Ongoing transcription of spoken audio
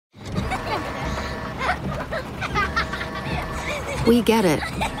We get it.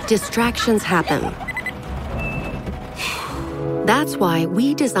 Distractions happen. That's why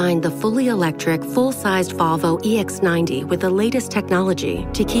we designed the fully electric, full-sized Volvo EX90 with the latest technology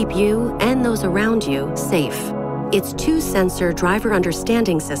to keep you and those around you safe. Its two-sensor driver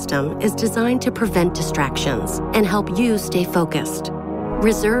understanding system is designed to prevent distractions and help you stay focused.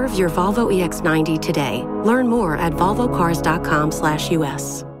 Reserve your Volvo EX90 today. Learn more at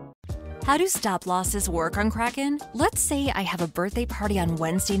volvocars.com/US. How do stop losses work on Kraken? Let's say I have a birthday party on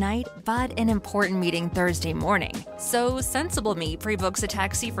Wednesday night, but an important meeting Thursday morning. So Sensible Me pre-books a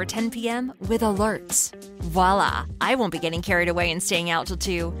taxi for 10 p.m. with alerts. Voila! I won't be getting carried away and staying out till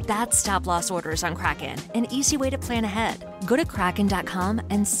 2. That's stop loss orders on Kraken, an easy way to plan ahead. Go to kraken.com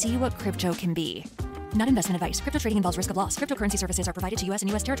and see what crypto can be. Not investment advice. Crypto trading involves risk of loss. Cryptocurrency services are provided to U.S. and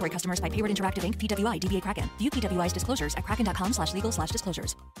U.S. territory customers by Payward Interactive Inc., PWI, DBA Kraken. View PWI's disclosures at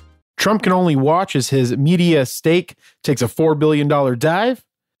kraken.com/legal/disclosures. Trump can only watch as his media stake takes a $4 billion dive.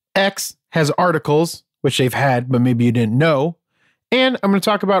 X has articles, which they've had, but maybe you didn't know. And I'm going to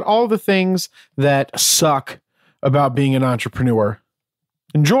talk about all the things that suck about being an entrepreneur.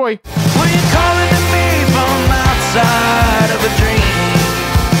 Enjoy. Were you calling to me from outside of a dream?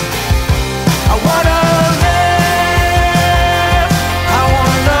 I wanna live. I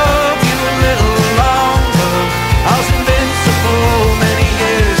wanna love you a little longer. I was invincible many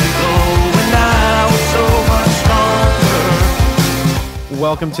years ago when I was so much stronger.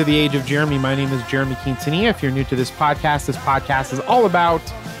 Welcome to the Age of Jeremy. My name is Jeremy Quintanilla. If you're new to this podcast is all about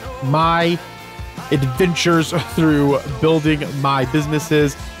my adventures through building my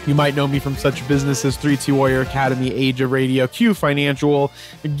businesses. You might know me from such businesses: 3T Warrior Academy, Age of Radio, Q Financial,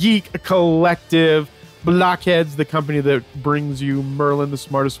 Geek Collective, Blockheads, the company that brings you Merlin, the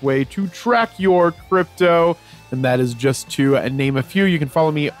smartest way to track your crypto. And that is just to name a few. You can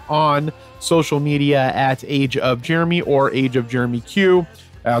follow me on social media at Age of Jeremy or Age of Jeremy Q.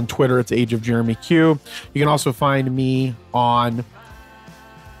 On Twitter, it's Age of Jeremy Q. You can also find me on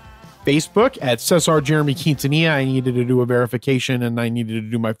Facebook at Cesar Jeremy Quintanilla. I needed to do a verification and I needed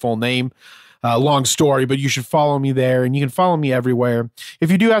to do my full name. Long story, but you should follow me there, and you can follow me everywhere. If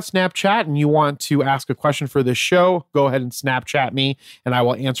you do have Snapchat and you want to ask a question for this show, go ahead and Snapchat me and I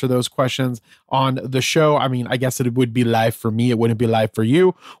will answer those questions on the show. I mean, I guess it would be live for me. It wouldn't be live for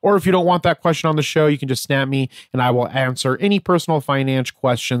you. Or if you don't want that question on the show, you can just snap me and I will answer any personal finance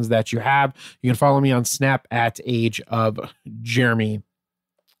questions that you have. You can follow me on Snap at Age of Jeremy.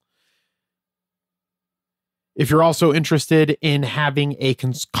 If you're also interested in having a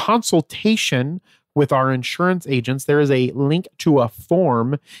consultation with our insurance agents, there is a link to a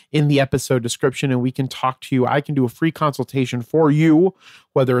form in the episode description, and we can talk to you. I can do a free consultation for you,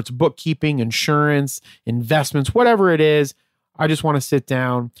 whether it's bookkeeping, insurance, investments, whatever it is. I just want to sit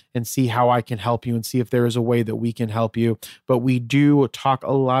down and see how I can help you and see if there is a way that we can help you. But we do talk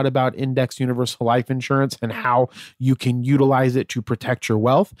a lot about index universal life insurance and how you can utilize it to protect your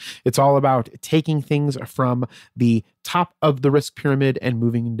wealth. It's all about taking things from the top of the risk pyramid and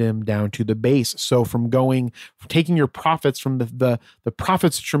moving them down to the base. So from taking your profits from the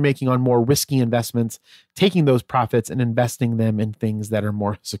profits that you're making on more risky investments, taking those profits and investing them in things that are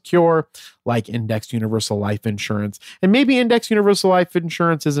more secure, like indexed universal life insurance. And maybe indexed universal life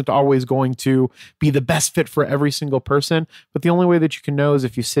insurance isn't always going to be the best fit for every single person, but the only way that you can know is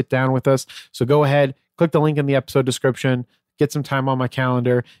if you sit down with us. So go ahead, click the link in the episode description, get some time on my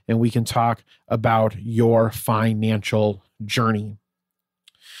calendar, and we can talk about your financial journey.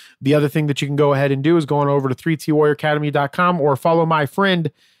 The other thing that you can go ahead and do is go on over to 3twarrioracademy.com or follow my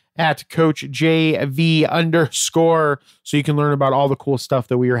friend at Coach JV_ so you can learn about all the cool stuff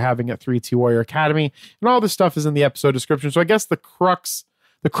that we are having at 3T Warrior Academy. And all this stuff is in the episode description. So I guess the crux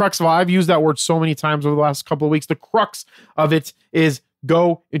of I've used that word so many times over the last couple of weeks. The crux of it is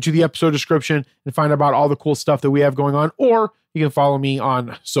go into the episode description and find out about all the cool stuff that we have going on, or you can follow me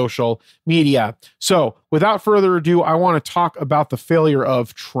on social media. So without further ado, I want to talk about the failure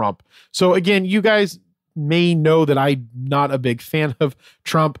of Trump. So again, you guys may know that I'm not a big fan of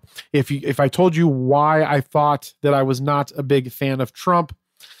Trump. If I told you why I thought that I was not a big fan of Trump,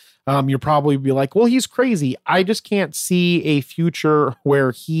 you'll probably be like, well, he's crazy. I just can't see a future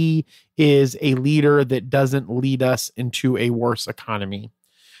where he is a leader that doesn't lead us into a worse economy.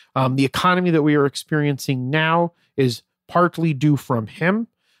 The economy that we are experiencing now is partly due from him.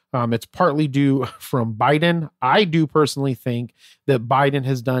 It's partly due from Biden. I do personally think that Biden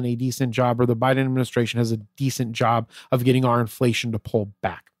has done a decent job, or the Biden administration has a decent job of getting our inflation to pull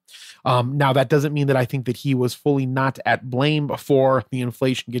back. Now, that doesn't mean that I think that he was fully not at blame for the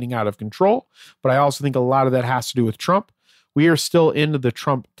inflation getting out of control, but I also think a lot of that has to do with Trump. we are still into the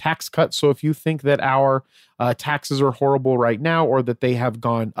Trump tax cut. So if you think that our taxes are horrible right now or that they have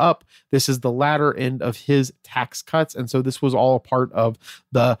gone up, this is the latter end of his tax cuts. And so this was all a part of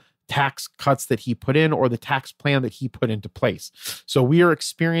the tax cuts that he put in or the tax plan that he put into place. So we are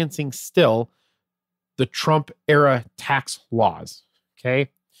experiencing still the Trump era tax laws. Okay.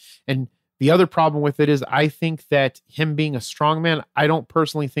 And the other problem with it is I think that him being a strongman, I don't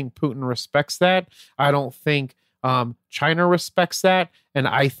personally think Putin respects that. I don't think China respects that. And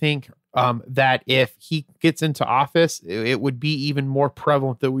I think that if he gets into office, it would be even more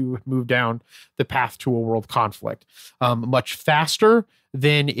prevalent that we would move down the path to a world conflict much faster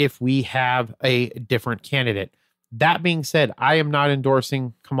than if we have a different candidate. That being said, I am not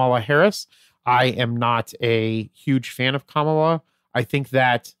endorsing Kamala Harris. I am not a huge fan of Kamala. I think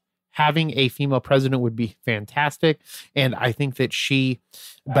that having a female president would be fantastic. And I think that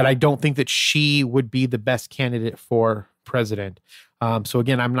but I don't think that she would be the best candidate for president. So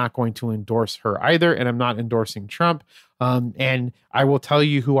again, I'm not going to endorse her either. And I'm not endorsing Trump. And I will tell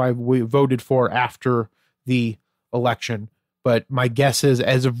you who I voted for after the election. But my guess is,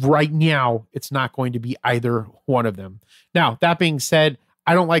 as of right now, it's not going to be either one of them. Now, that being said,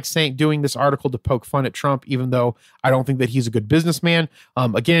 I don't like doing this article to poke fun at Trump, even though I don't think that he's a good businessman.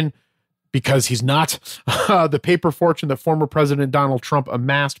 Again, because he's not. The paper fortune that former President Donald Trump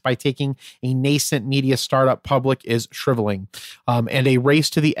amassed by taking a nascent media startup public is shriveling. And a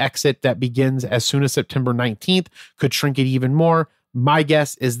race to the exit that begins as soon as September 19th could shrink it even more. My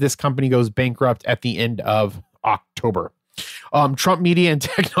guess is this company goes bankrupt at the end of October. Trump Media and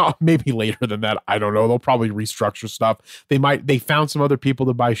Technology, maybe later than that. I don't know. They'll probably restructure stuff. They found some other people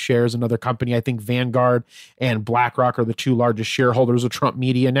to buy shares, another company. I think Vanguard and BlackRock are the two largest shareholders of Trump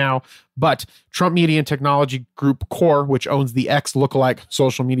Media now. But Trump Media and Technology Group Core, which owns the X lookalike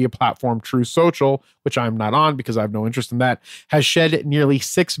social media platform True Social, which I'm not on because I have no interest in that, has shed nearly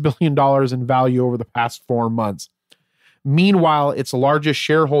 $6 billion in value over the past 4 months. Meanwhile, its largest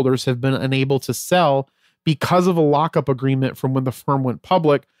shareholders have been unable to sell because of a lockup agreement from when the firm went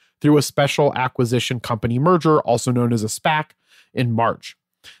public through a special acquisition company merger, also known as a SPAC, in March.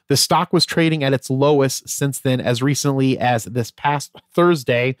 The stock was trading at its lowest since then, as recently as this past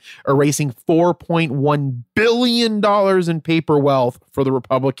Thursday, erasing $4.1 billion in paper wealth for the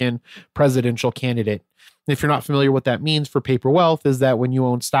Republican presidential candidate. And if you're not familiar what that means for paper wealth, is that when you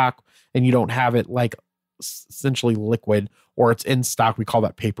own stock and you don't have it like essentially liquid or it's in stock, we call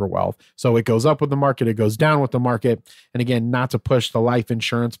that paper wealth. So it goes up with the market, it goes down with the market. And again, not to push the life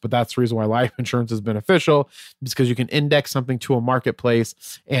insurance, but that's the reason why life insurance is beneficial, because you can index something to a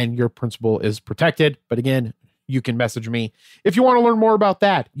marketplace and your principal is protected. But again, you can message me. If you want to learn more about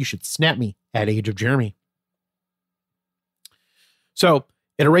that, you should snap me at Age of Jeremy. So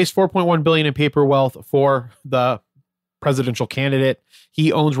it erased $4.1 billion in paper wealth for the presidential candidate.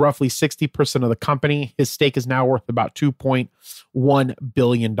 He owns roughly 60% of the company. His stake is now worth about $2.1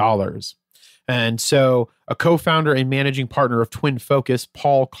 billion. And so a co-founder and managing partner of Twin Focus,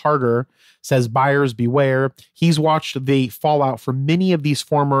 Paul Carter, says buyers beware. He's watched the fallout for many of these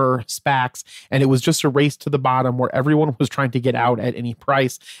former SPACs, and it was just a race to the bottom where everyone was trying to get out at any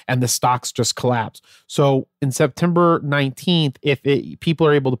price, and the stocks just collapsed. So in September 19th, if people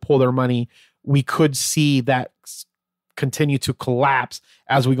are able to pull their money, we could see that continue to collapse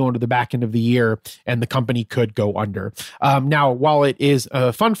as we go into the back end of the year, and the company could go under. Now, while it is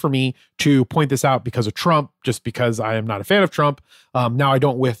fun for me to point this out because of Trump, just because I am not a fan of Trump, now I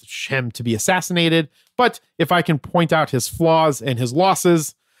don't wish him to be assassinated, but if I can point out his flaws and his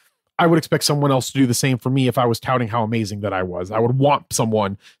losses, I would expect someone else to do the same for me if I was touting how amazing that I was. I would want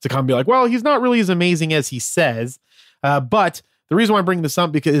someone to come and be like, well, he's not really as amazing as he says, but the reason why I bring this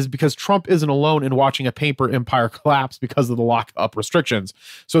up is because Trump isn't alone in watching a paper empire collapse because of the lockup restrictions.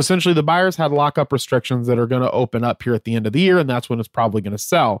 So essentially the buyers had lockup restrictions that are going to open up here at the end of the year, and that's when it's probably going to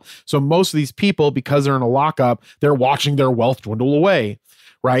sell. So most of these people, because they're in a lockup, they're watching their wealth dwindle away,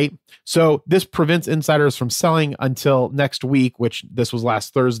 right? So this prevents insiders from selling until next week, which this was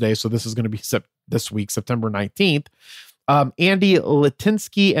last Thursday. So this is going to be this week, September 19th. Andy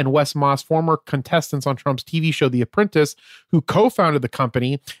Litinsky and Wes Moss, former contestants on Trump's TV show The Apprentice, who co-founded the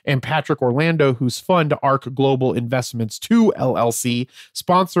company, and Patrick Orlando, whose fund ARK Global Investments 2 LLC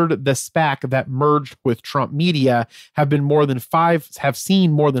sponsored the SPAC that merged with Trump Media, have seen more than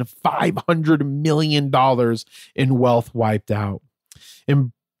 $500 million in wealth wiped out.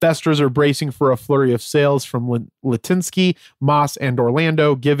 Investors are bracing for a flurry of sales from Litinsky, Moss, and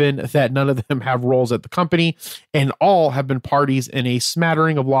Orlando, given that none of them have roles at the company and all have been parties in a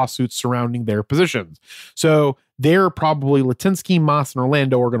smattering of lawsuits surrounding their positions. So they're probably Litinsky, Moss, and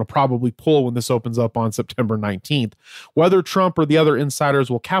Orlando are going to probably pull when this opens up on September 19th. Whether Trump or the other insiders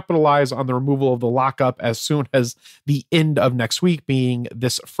will capitalize on the removal of the lockup as soon as the end of next week, being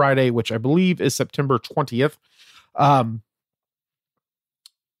this Friday, which I believe is September 20th,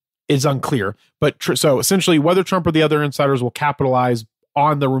 is unclear. But so essentially, whether Trump or the other insiders will capitalize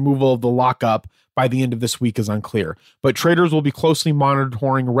on the removal of the lockup by the end of this week is unclear. But traders will be closely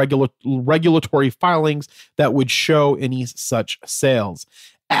monitoring regulatory filings that would show any such sales.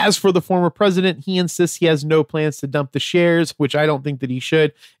 As for the former president, he insists he has no plans to dump the shares, which I don't think that he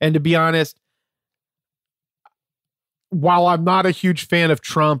should. And to be honest, while I'm not a huge fan of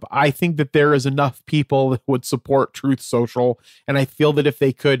Trump, I think that there is enough people that would support Truth Social. And I feel that if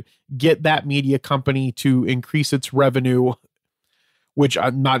they could get that media company to increase its revenue, which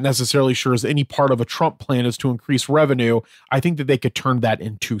I'm not necessarily sure is any part of a Trump plan is to increase revenue, I think that they could turn that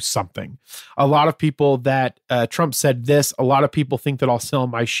into something. A lot of people that Trump said this, a lot of people think that I'll sell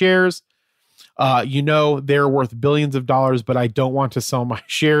my shares. They're worth billions of dollars, but I don't want to sell my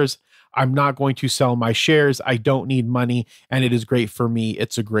shares. I'm not going to sell my shares. I don't need money, and it is great for me.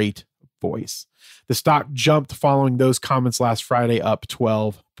 It's a great voice. The stock jumped following those comments last Friday, up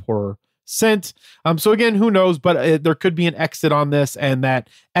 12%. So again, who knows, but there could be an exit on this, and that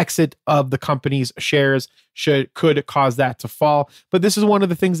exit of the company's shares could cause that to fall. But this is one of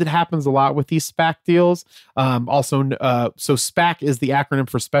the things that happens a lot with these SPAC deals. So SPAC is the acronym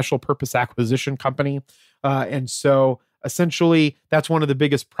for Special Purpose Acquisition Company. And so essentially, that's one of the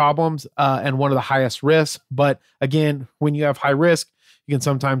biggest problems and one of the highest risks. But again, when you have high risk, you can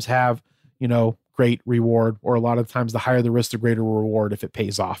sometimes have, great reward, or a lot of times the higher the risk, the greater reward if it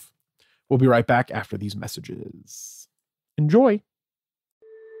pays off. We'll be right back after these messages. Enjoy.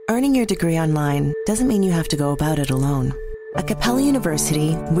 Earning your degree online doesn't mean you have to go about it alone. At Capella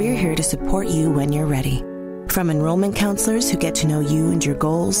University, we're here to support you when you're ready. From enrollment counselors who get to know you and your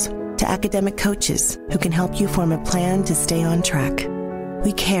goals, to academic coaches who can help you form a plan to stay on track.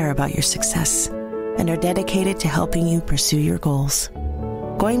 We care about your success and are dedicated to helping you pursue your goals.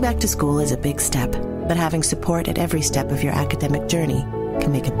 Going back to school is a big step, but having support at every step of your academic journey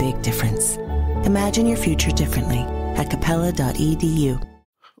can make a big difference. Imagine your future differently at capella.edu.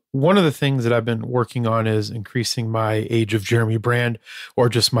 One of the things that I've been working on is increasing my Age of Jeremy brand, or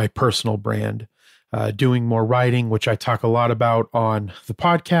just my personal brand. Doing more writing, which I talk a lot about on the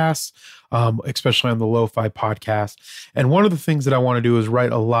podcast, especially on the Lo-Fi podcast. And one of the things that I want to do is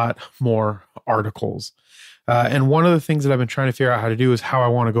write a lot more articles. And one of the things that I've been trying to figure out how to do is how I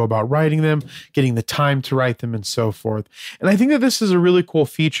want to go about writing them, getting the time to write them, and so forth. And I think that this is a really cool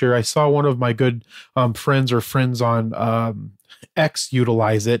feature. I saw one of my good friends on X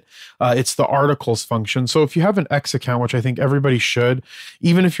utilize it. It's the articles function. So if you have an X account, which I think everybody should,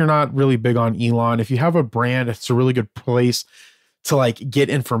 even if you're not really big on Elon, if you have a brand, it's a really good place to get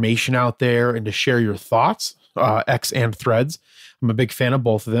information out there and to share your thoughts. X and Threads. I'm a big fan of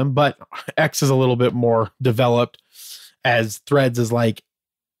both of them, but X is a little bit more developed, as Threads is I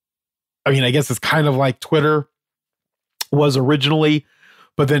guess it's kind of like Twitter was originally,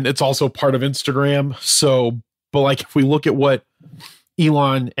 but then it's also part of Instagram. So, but if we look at what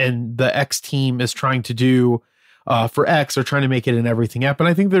Elon and the X team is trying to do for X, they're trying to make it an everything app. And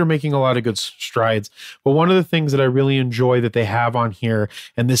I think they're making a lot of good strides. But one of the things that I really enjoy that they have on here,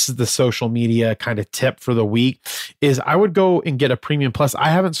 and this is the social media kind of tip for the week, is I would go and get a Premium Plus. I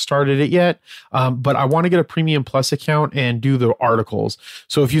haven't started it yet, but I want to get a Premium Plus account and do the articles.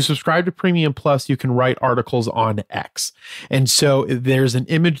 So if you subscribe to Premium Plus, you can write articles on X. And so there's an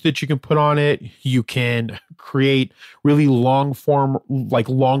image that you can put on it. You can create really longer form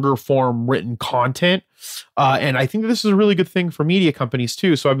written content. And I think this is a really good thing for media companies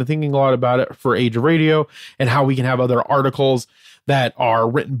too. So I've been thinking a lot about it for Age of Radio and how we can have other articles that are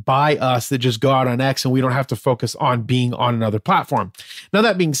written by us that just go out on X, and we don't have to focus on being on another platform. Now,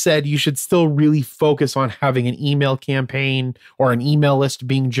 that being said, you should still really focus on having an email campaign or an email list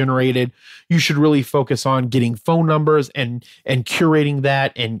being generated. You should really focus on getting phone numbers and curating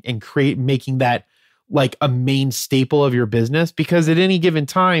that and making that a main staple of your business, because at any given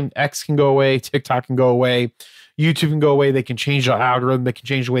time, X can go away, TikTok can go away, YouTube can go away. They can change the algorithm. They can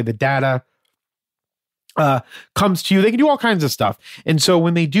change the way the data comes to you. They can do all kinds of stuff. And so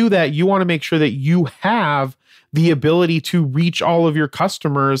when they do that, you want to make sure that you have the ability to reach all of your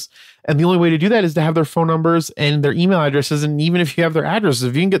customers. And the only way to do that is to have their phone numbers and their email addresses. And even if you have their addresses,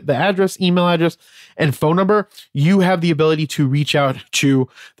 if you can get the address, email address, and phone number, you have the ability to reach out to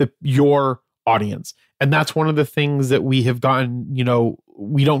your audience. And that's one of the things that we have gotten,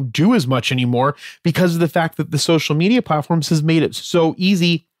 we don't do as much anymore because of the fact that the social media platforms has made it so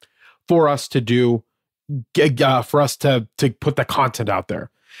easy for us to do, for us to put the content out there.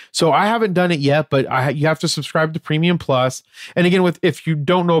 So I haven't done it yet, but you have to subscribe to Premium Plus. And again, if you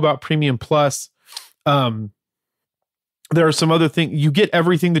don't know about Premium Plus, there are some other things. You get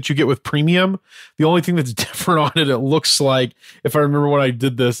everything that you get with Premium. The only thing that's different on it looks like, if I remember when I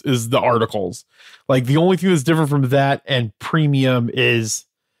did this, is the articles. Like the only thing that's different from that and Premium is,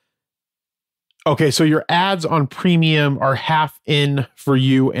 okay, so your ads on Premium are half in for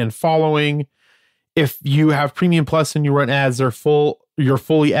you and following. If you have Premium Plus and you run ads, you're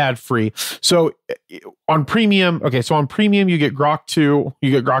fully ad free. So on Premium, on Premium, you get Grok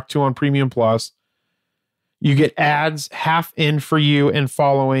 2, on Premium Plus. You get ads half in for you and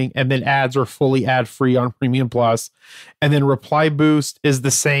following, and then ads are fully ad free on Premium Plus. And then Reply Boost is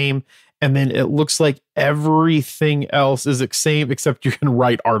the same. And then it looks like everything else is the same, except you can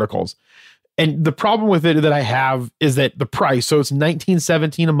write articles. And the problem with it that I have is that the price, so it's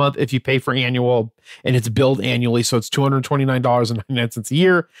 $19.17 a month if you pay for annual, and it's billed annually. So it's $229.99 a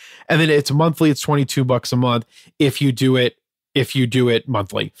year. And then it's monthly, it's $22 a month if you do it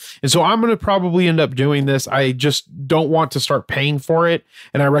monthly. And so I'm going to probably end up doing this. I just don't want to start paying for it.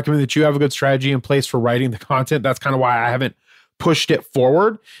 And I recommend that you have a good strategy in place for writing the content. That's kind of why I haven't pushed it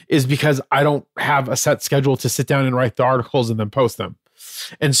forward, is because I don't have a set schedule to sit down and write the articles and then post them.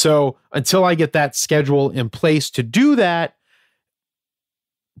 And so until I get that schedule in place to do that,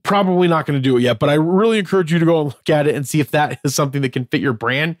 probably not going to do it yet, but I really encourage you to go and look at it and see if that is something that can fit your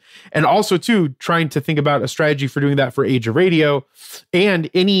brand. And also too, trying to think about a strategy for doing that for Age of Radio, and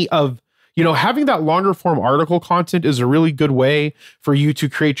any of, having that longer form article content is a really good way for you to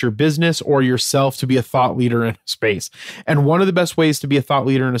create your business or yourself to be a thought leader in a space. And one of the best ways to be a thought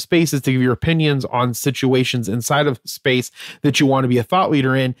leader in a space is to give your opinions on situations inside of the space that you want to be a thought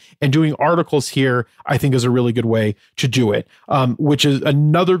leader in. And doing articles here, I think, is a really good way to do it. Which is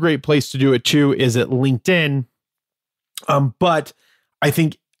another great place to do it too, is at LinkedIn. But I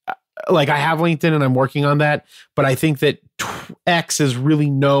think, I have LinkedIn and I'm working on that, but I think that X is really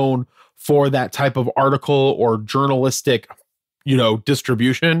known for that type of article or journalistic,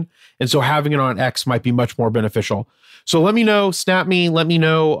 distribution. And so having it on X might be much more beneficial. So let me know, snap me, let me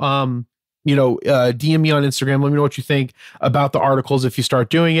know, DM me on Instagram. Let me know what you think about the articles if you start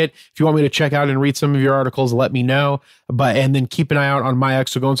doing it. If you want me to check out and read some of your articles, let me know. And then keep an eye out on my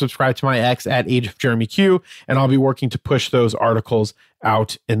X. So go and subscribe to my X at Age of Jeremy Q, and I'll be working to push those articles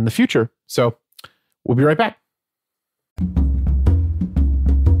out in the future. So we'll be right back.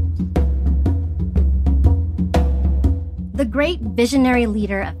 The great visionary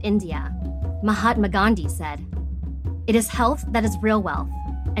leader of India, Mahatma Gandhi, said, "It is health that is real wealth,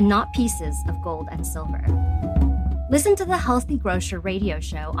 and not pieces of gold and silver." Listen to the Healthy Grocer radio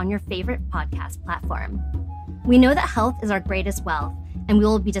show on your favorite podcast platform. We know that health is our greatest wealth, and we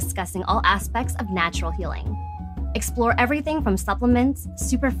will be discussing all aspects of natural healing. Explore everything from supplements,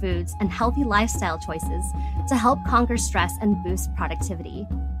 superfoods, and healthy lifestyle choices to help conquer stress and boost productivity.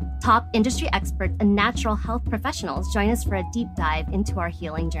 Top industry experts and natural health professionals join us for a deep dive into our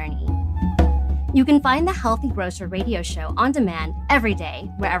healing journey. You can find the Healthy Grocer radio show on demand every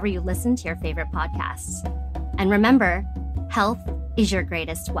day, wherever you listen to your favorite podcasts. And remember, health is your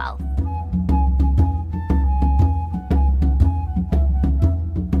greatest wealth.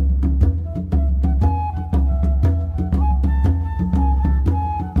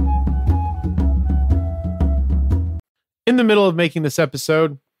 In the middle of making this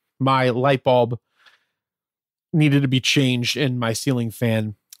episode, my light bulb needed to be changed in my ceiling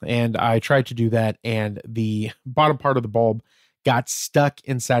fan. And I tried to do that, and the bottom part of the bulb got stuck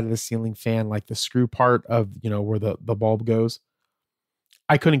inside of the ceiling fan, like the screw part of, where the bulb goes.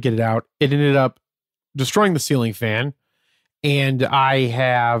 I couldn't get it out. It ended up destroying the ceiling fan. And I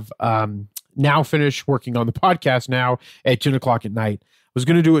have now finished working on the podcast now at 10 o'clock at night. I was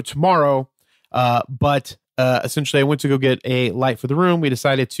going to do it tomorrow, but essentially I went to go get a light for the room. We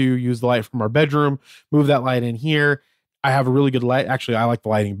decided to use the light from our bedroom, move that light in here. I have a really good light. Actually, I like the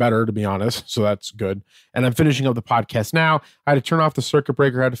lighting better, to be honest. So that's good. And I'm finishing up the podcast now. I had to turn off the circuit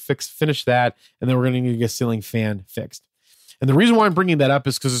breaker. I had to finish that. And then we're going to need to get a ceiling fan fixed. And the reason why I'm bringing that up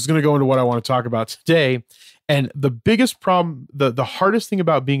is because it's going to go into what I want to talk about today. And the biggest problem, the hardest thing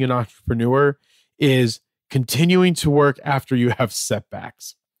about being an entrepreneur is continuing to work after you have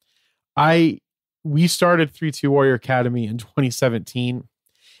setbacks. I we started 3-2 Warrior Academy in 2017,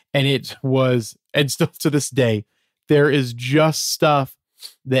 and it was, and still to this day, there is just stuff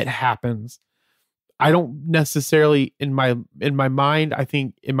that happens. I don't necessarily in my mind, I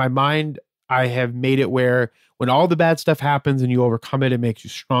think in my mind, I have made it where when all the bad stuff happens and you overcome it, it makes you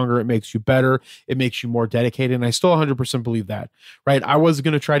stronger, it makes you better, it makes you more dedicated. And I still 100% believe that, right? I was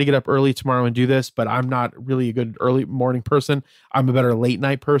going to try to get up early tomorrow and do this, but I'm not really a good early morning person. I'm a better late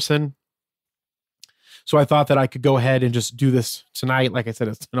night person. So I thought that I could go ahead and just do this tonight. Like I said,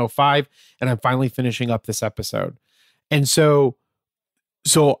 it's 10:05 and I'm finally finishing up this episode. And so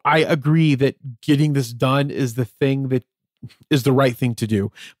I agree that getting this done is the thing that is the right thing to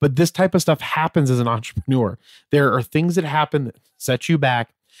do. But this type of stuff happens as an entrepreneur. There are things that happen that set you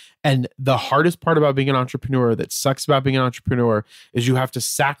back. And the hardest part about being an entrepreneur, that sucks about being an entrepreneur, is you have to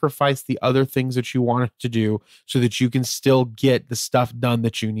sacrifice the other things that you want to do so that you can still get the stuff done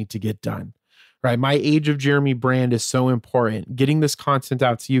that you need to get done. Right? My Age of Jeremy brand is so important. Getting this content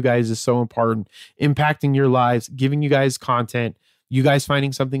out to you guys is so important. Impacting your lives, giving you guys content, you guys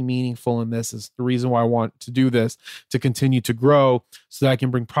finding something meaningful in this is the reason why I want to do this, to continue to grow so that I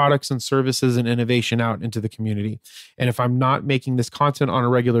can bring products and services and innovation out into the community. And if I'm not making this content on a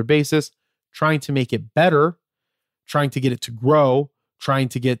regular basis, trying to make it better, trying to get it to grow, trying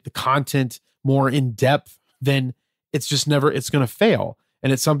to get the content more in depth, then it's just never, it's going to fail.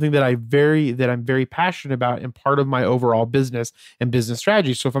 And it's something that I'm very passionate about and part of my overall business and business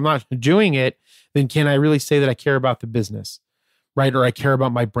strategy. So if I'm not doing it, then can I really say that I care about the business? Right? Or I care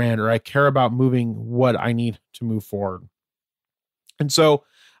about my brand, or I care about moving what I need to move forward. And so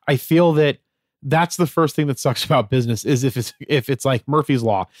I feel that that's the first thing that sucks about business is if it's like Murphy's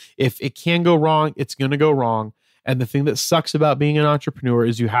Law. If it can go wrong, it's going to go wrong. And the thing that sucks about being an entrepreneur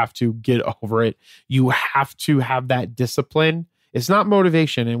is you have to get over it. You have to have that discipline. It's not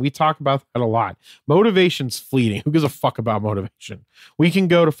motivation, and we talk about that a lot. Motivation's fleeting. Who gives a fuck about motivation? We can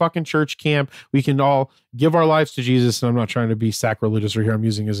go to fucking church camp. We can all give our lives to Jesus, and I'm not trying to be sacrilegious or here. I'm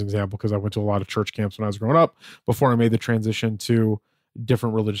using as an example because I went to a lot of church camps when I was growing up before I made the transition to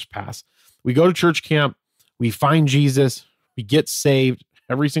different religious paths. We go to church camp. We find Jesus. We get saved.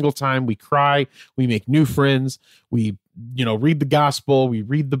 Every single time we cry, we make new friends. We, read the gospel. We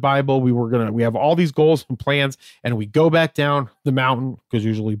read the Bible. We have all these goals and plans, and we go back down the mountain because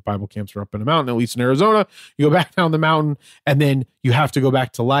usually Bible camps are up in a mountain, at least in Arizona. You go back down the mountain, and then you have to go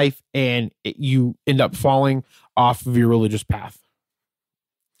back to life, and you end up falling off of your religious path.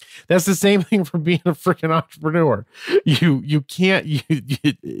 That's the same thing for being a freaking entrepreneur. You can't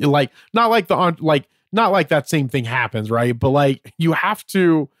not like that same thing happens, right? But like you have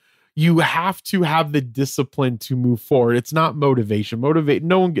to have the discipline to move forward. It's not motivation.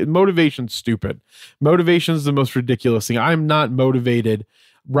 Motivation's stupid. Motivation is the most ridiculous thing. I'm not motivated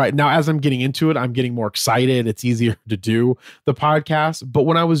right now. As I'm getting into it, I'm getting more excited. It's easier to do the podcast. But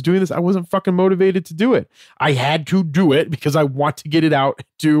when I was doing this, I wasn't fucking motivated to do it. I had to do it because I want to get it out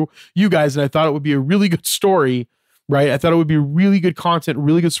to you guys. And I thought it would be a really good story, right? I thought it would be really good content,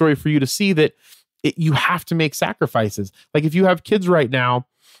 really good story for you to see that you have to make sacrifices. Like if you have kids right now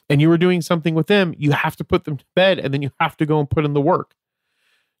and you were doing something with them, you have to put them to bed and then you have to go and put in the work.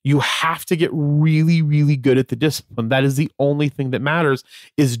 You have to get really, really good at the discipline. That is the only thing that matters,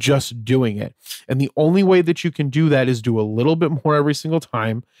 is just doing it. And the only way that you can do that is do a little bit more every single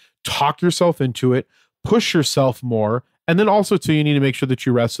time, talk yourself into it, push yourself more. And then also too, you need to make sure that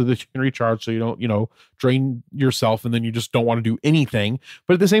you rest so that you can recharge, so you don't, drain yourself and then you just don't want to do anything.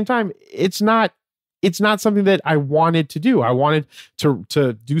 But at the same time, it's not something that I wanted to do. I wanted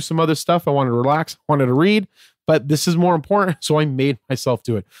to do some other stuff. I wanted to relax. I wanted to read, but this is more important. So I made myself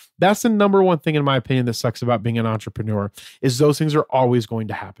do it. That's the number one thing, in my opinion, that sucks about being an entrepreneur, is those things are always going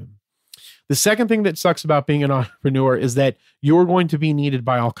to happen. The second thing that sucks about being an entrepreneur is that you're going to be needed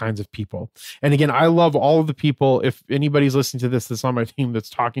by all kinds of people. And again, I love all of the people. If anybody's listening to this that's on my team that's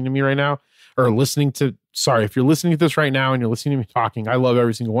talking to me right now, or if you're listening to this right now and you're listening to me talking, I love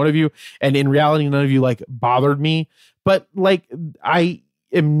every single one of you. And in reality, none of you bothered me, but I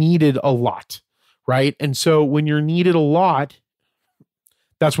am needed a lot, right? And so when you're needed a lot,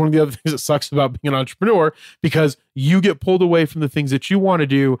 that's one of the other things that sucks about being an entrepreneur, because you get pulled away from the things that you want to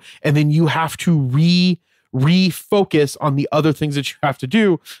do. And then you have to refocus on the other things that you have to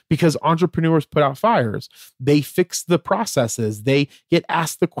do, because entrepreneurs put out fires. They fix the processes. They get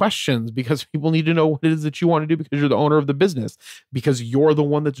asked the questions because people need to know what it is that you want to do, because you're the owner of the business, because you're the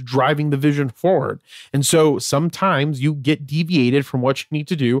one that's driving the vision forward. And so sometimes you get deviated from what you need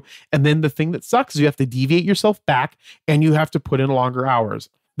to do. And then the thing that sucks is you have to deviate yourself back and you have to put in longer hours.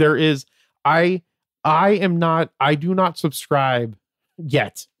 I do not subscribe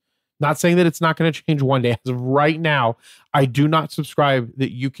yet. Not saying that it's not going to change one day. As of right now, I do not subscribe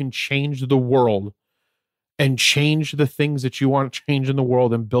that you can change the world and change the things that you want to change in the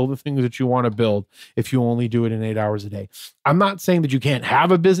world and build the things that you want to build if you only do it in 8 hours a day. I'm not saying that you can't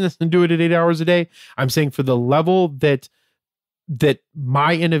have a business and do it at 8 hours a day. I'm saying for the level that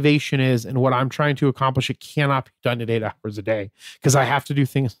my innovation is and what I'm trying to accomplish, it cannot be done at 8 hours a day, because I have to do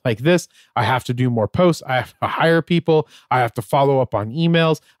things like this. I have to do more posts. I have to hire people. I have to follow up on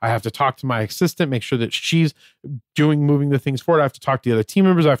emails. I have to talk to my assistant, make sure that she's moving the things forward. I have to talk to the other team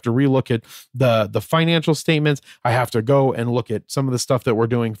members. I have to relook at the financial statements. I have to go and look at some of the stuff that we're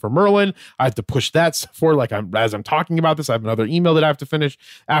doing for Merlin. I have to push that forward. As I'm talking about this, I have another email that I have to finish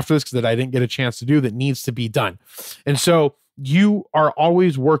after this that I didn't get a chance to do that needs to be done. And so you are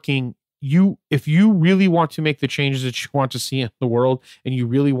always working. If you really want to make the changes that you want to see in the world, and you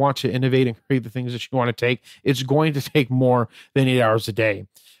really want to innovate and create the things that you want to take, it's going to take more than 8 hours a day.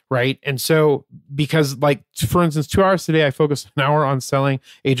 Right. And so, because for instance, 2 hours today, I focused an hour on selling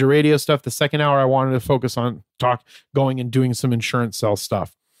Age of Radio stuff. The second hour, I wanted to focus on going and doing some insurance sales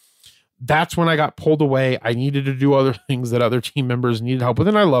stuff. That's when I got pulled away. I needed to do other things that other team members needed help with,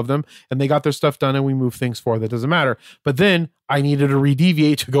 and I love them, and they got their stuff done, and we moved things forward. That doesn't matter. But then I needed to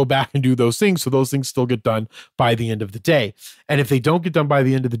redeviate to go back and do those things, so those things still get done by the end of the day. And if they don't get done by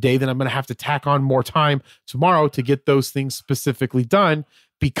the end of the day, then I'm going to have to tack on more time tomorrow to get those things specifically done,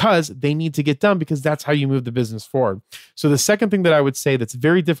 because they need to get done, because that's how you move the business forward. So the second thing that I would say that's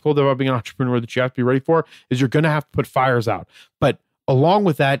very difficult about being an entrepreneur that you have to be ready for is you're going to have to put fires out. But along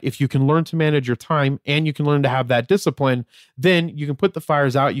with that, if you can learn to manage your time and you can learn to have that discipline, then you can put the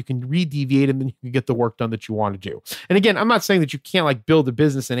fires out, you can re-deviate, and then you can get the work done that you want to do. And again, I'm not saying that you can't build a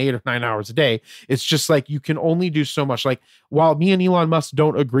business in 8 or 9 hours a day. It's just you can only do so much. While me and Elon Musk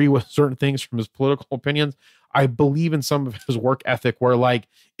don't agree with certain things from his political opinions, I believe in some of his work ethic where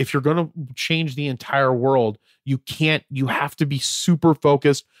if you're going to change the entire world, you have to be super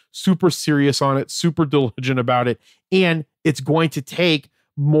focused, super serious on it, super diligent about it. And it's going to take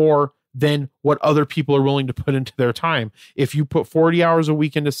more than what other people are willing to put into their time. If you put 40 hours a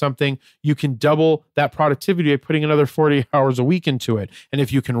week into something, you can double that productivity by putting another 40 hours a week into it. And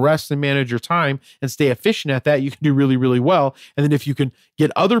if you can rest and manage your time and stay efficient at that, you can do really, really well. And then if you can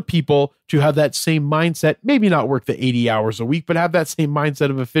get other people to have that same mindset, maybe not work the 80 hours a week, but have that same mindset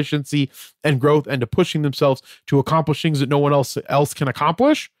of efficiency and growth and to pushing themselves to accomplish things that no one else can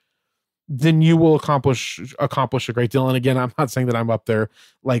accomplish, then you will accomplish a great deal. And again, I'm not saying that I'm up there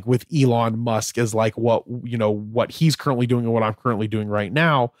with Elon Musk as what he's currently doing and what I'm currently doing right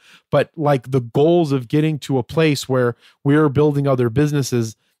now, but the goals of getting to a place where we're building other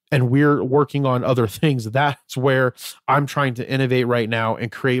businesses and we're working on other things. That's where I'm trying to innovate right now and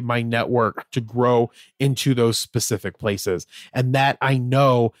create my network to grow into those specific places. And that I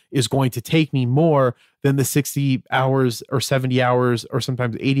know is going to take me more than the 60 hours or 70 hours or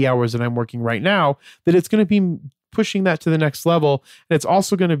sometimes 80 hours that I'm working right now, that it's going to be pushing that to the next level. And it's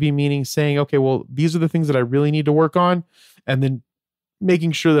also going to be meaning saying, okay, well, these are the things that I really need to work on. And then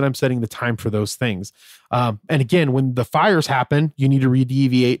making sure that I'm setting the time for those things. And again, when the fires happen, you need to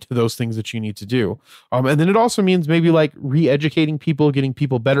re-deviate to those things that you need to do. And then it also means maybe re-educating people, getting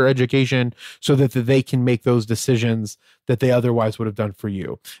people better education so that they can make those decisions that they otherwise would have done for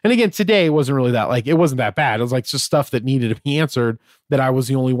you. And again, today wasn't really that, it wasn't that bad. It was just stuff that needed to be answered that I was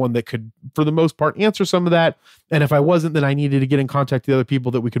the only one that could, for the most part, answer some of that. And if I wasn't, then I needed to get in contact with the other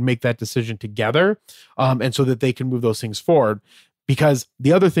people that we could make that decision together. And so that they can move those things forward. Because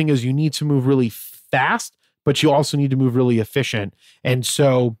the other thing is you need to move really fast, but you also need to move really efficient. And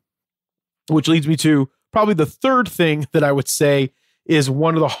so, which leads me to probably the third thing that I would say is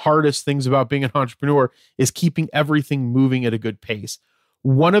one of the hardest things about being an entrepreneur is keeping everything moving at a good pace.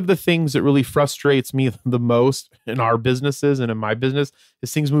 One of the things that really frustrates me the most in our businesses and in my business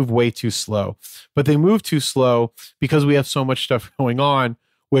is things move way too slow. But they move too slow because we have so much stuff going on,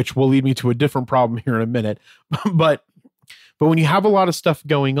 which will lead me to a different problem here in a minute. But when you have a lot of stuff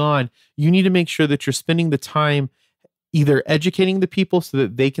going on, you need to make sure that you're spending the time either educating the people so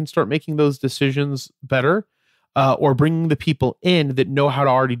that they can start making those decisions better, or bringing the people in that know how to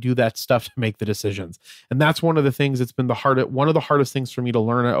already do that stuff to make the decisions. And that's one of the things that's been one of the hardest things for me to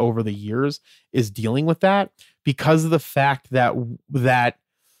learn over the years is dealing with that, because of the fact that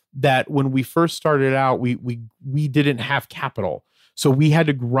when we first started out, we didn't have capital. So we had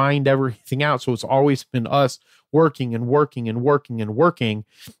to grind everything out. So it's always been us working and working and working and working,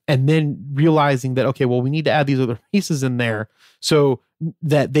 and then realizing that, okay, well, we need to add these other pieces in there so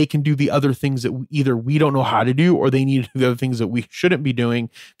that they can do the other things that either we don't know how to do, or they need to do the other things that we shouldn't be doing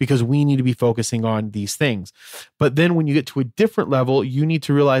because we need to be focusing on these things. But then when you get to a different level, you need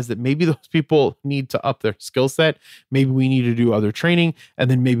to realize that maybe those people need to up their skill set. Maybe we need to do other training, and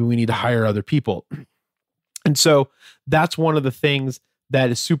then maybe we need to hire other people. And so that's one of the things that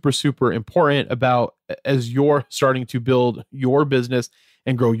is super, super important about as you're starting to build your business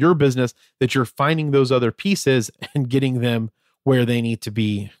and grow your business, that you're finding those other pieces and getting them where they need to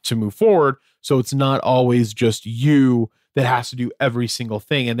be to move forward. So it's not always just you that has to do every single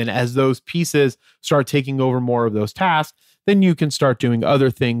thing. And then as those pieces start taking over more of those tasks, then you can start doing other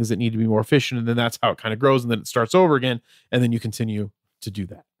things that need to be more efficient. And then that's how it kind of grows. And then it starts over again. And then you continue to do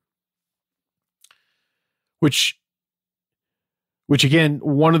that. Which again,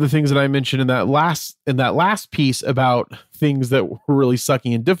 one of the things that I mentioned in that last piece about things that were really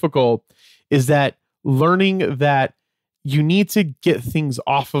sucky and difficult is that learning that you need to get things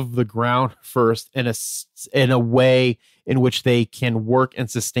off of the ground first in a way in which they can work and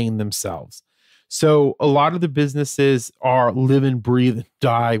sustain themselves. So a lot of the businesses are live and breathe and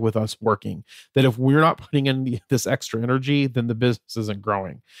die with us working. That if we're not putting in this extra energy, then the business isn't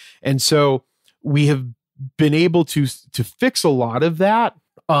growing. And so we have been able to fix a lot of that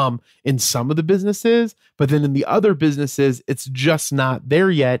in some of the businesses, but then in the other businesses, it's just not there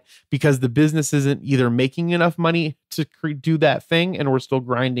yet because the business isn't either making enough money to do that thing and we're still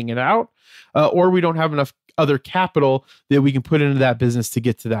grinding it out, or we don't have enough other capital that we can put into that business to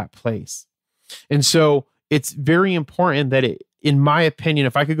get to that place. And so it's very important that in my opinion,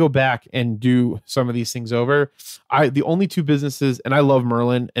 if I could go back and do some of these things over, the only two businesses, and I love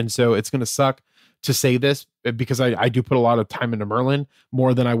Merlin, and so it's going to suck to say this because I do put a lot of time into Merlin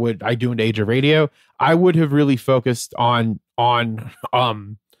more than I do into Age of Radio. I would have really focused on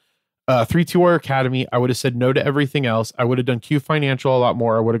 3-2 Warrior Academy. I would have said no to everything else. I would have done Q Financial a lot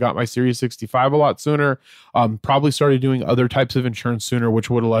more. I would have got my Series 65 a lot sooner. Probably started doing other types of insurance sooner, which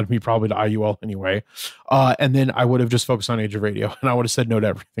would have led me probably to IUL anyway. And then I would have just focused on Age of Radio, and I would have said no to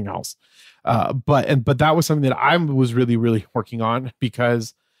everything else. But that was something that I was really, really working on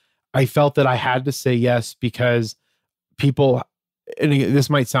because I felt that I had to say yes because people, and this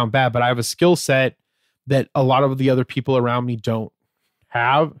might sound bad, but I have a skill set that a lot of the other people around me don't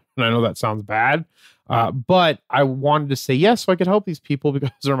have. And I know that sounds bad, but I wanted to say yes so I could help these people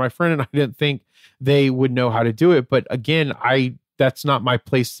because they're my friend and I didn't think they would know how to do it. But again, that's not my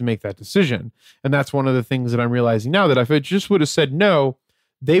place to make that decision. And that's one of the things that I'm realizing now, that if I just would have said no,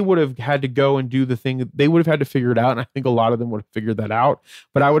 they would have had to go and do the thing. They would have had to figure it out. And I think a lot of them would have figured that out,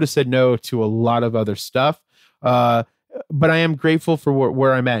 but I would have said no to a lot of other stuff. But I am grateful for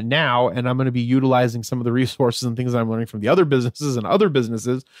where I'm at now. And I'm going to be utilizing some of the resources and things I'm learning from the other businesses and other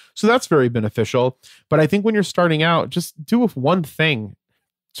businesses. So that's very beneficial. But I think when you're starting out, just do one thing.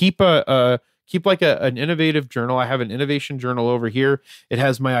 Keep like an innovative journal. I have an innovation journal over here. It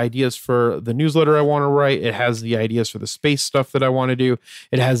has my ideas for the newsletter I want to write. It has the ideas for the space stuff that I want to do.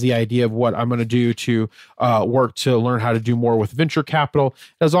 It has the idea of what I'm going to do to work to learn how to do more with venture capital.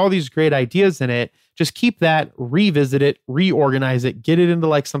 It has all these great ideas in it. Just keep that, revisit it, reorganize it, get it into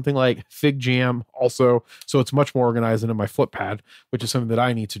like something like Fig Jam also. So it's much more organized than in my flip pad, which is something that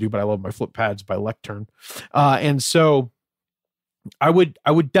I need to do, but I love my flip pads by Lectern. And so I would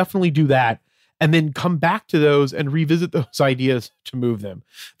definitely do that. And then come back to those and revisit those ideas to move them.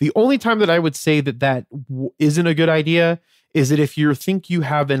 The only time that I would say that isn't a good idea is that if you think you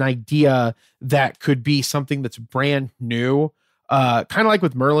have an idea that could be something that's brand new, kind of like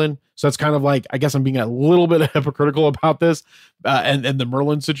with Merlin. So that's kind of like, I guess I'm being a little bit hypocritical about this and the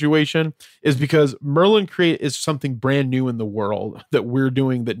Merlin situation is because Merlin is something brand new in the world that we're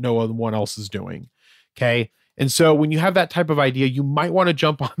doing that no one else is doing. Okay. And so when you have that type of idea, you might want to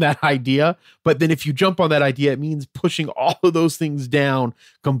jump on that idea. But then if you jump on that idea, it means pushing all of those things down,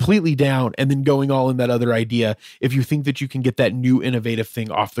 completely down, and then going all in that other idea if you think that you can get that new innovative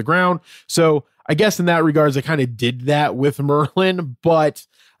thing off the ground. So I guess in that regards, I kind of did that with Merlin, but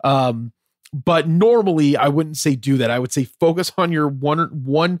normally I wouldn't say do that. I would say focus on your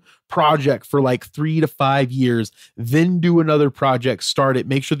one project for like 3 to 5 years, then do another project, start it,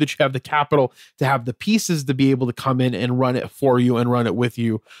 make sure that you have the capital to have the pieces to be able to come in and run it for you and run it with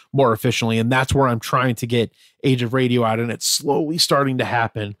you more efficiently. And that's where I'm trying to get Age of Radio out. And it's slowly starting to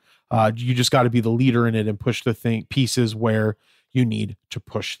happen. You just got to be the leader in it and push the pieces where you need to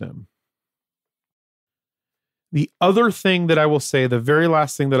push them. The other thing that I will say, the very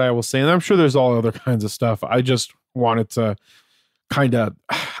last thing that I will say, and I'm sure there's all other kinds of stuff. I just wanted to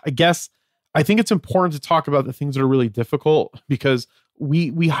I think it's important to talk about the things that are really difficult, because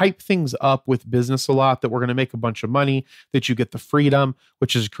we hype things up with business a lot, that we're going to make a bunch of money, that you get the freedom,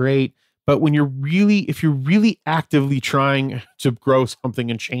 which is great. But if you're really actively trying to grow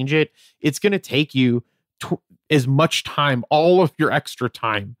something and change it, it's going to take you as much time, all of your extra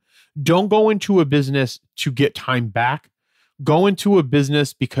time. Don't go into a business to get time back. Go into a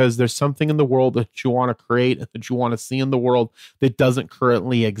business because there's something in the world that you want to create and that you want to see in the world that doesn't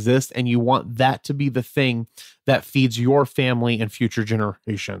currently exist. And you want that to be the thing that feeds your family and future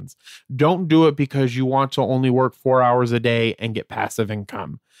generations. Don't do it because you want to only work 4 hours a day and get passive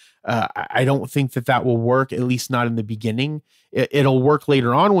income. I don't think that will work, at least not in the beginning. It'll work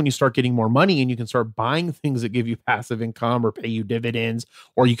later on when you start getting more money and you can start buying things that give you passive income or pay you dividends,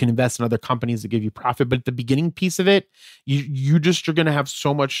 or you can invest in other companies that give you profit. But at the beginning piece of it, you're going to have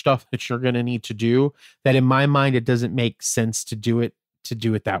so much stuff that you're going to need to do that, in my mind, it doesn't make sense to do it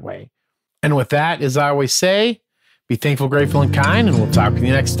that way. And with that, as I always say, be thankful, grateful, and kind, and we'll talk to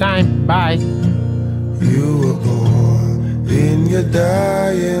you next time. Bye. You were born in your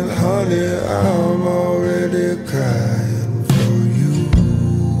dying, honey, I'm already crying for you.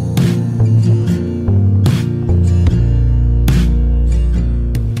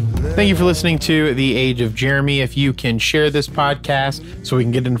 Thank you for listening to The Age of Jeremy. If you can share this podcast so we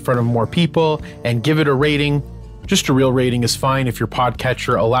can get in front of more people and give it a rating. Just a real rating is fine. If your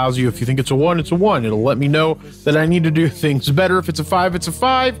podcatcher allows you, if you think it's a 1, it's a 1. It'll let me know that I need to do things better. If it's a 5, it's a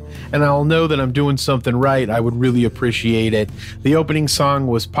 5. And I'll know that I'm doing something right. I would really appreciate it. The opening song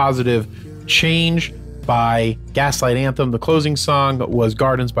was Positive Change by Gaslight Anthem. The closing song was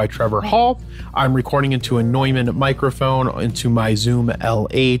Gardens by Trevor Hall. I'm recording into a Neumann microphone into my Zoom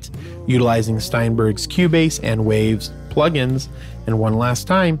L8, utilizing Steinberg's Cubase and Waves plugins. And one last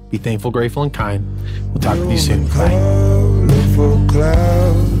time, be thankful, grateful, and kind. We'll talk with you soon. Bye. Look for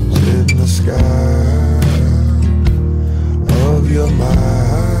clouds in the sky.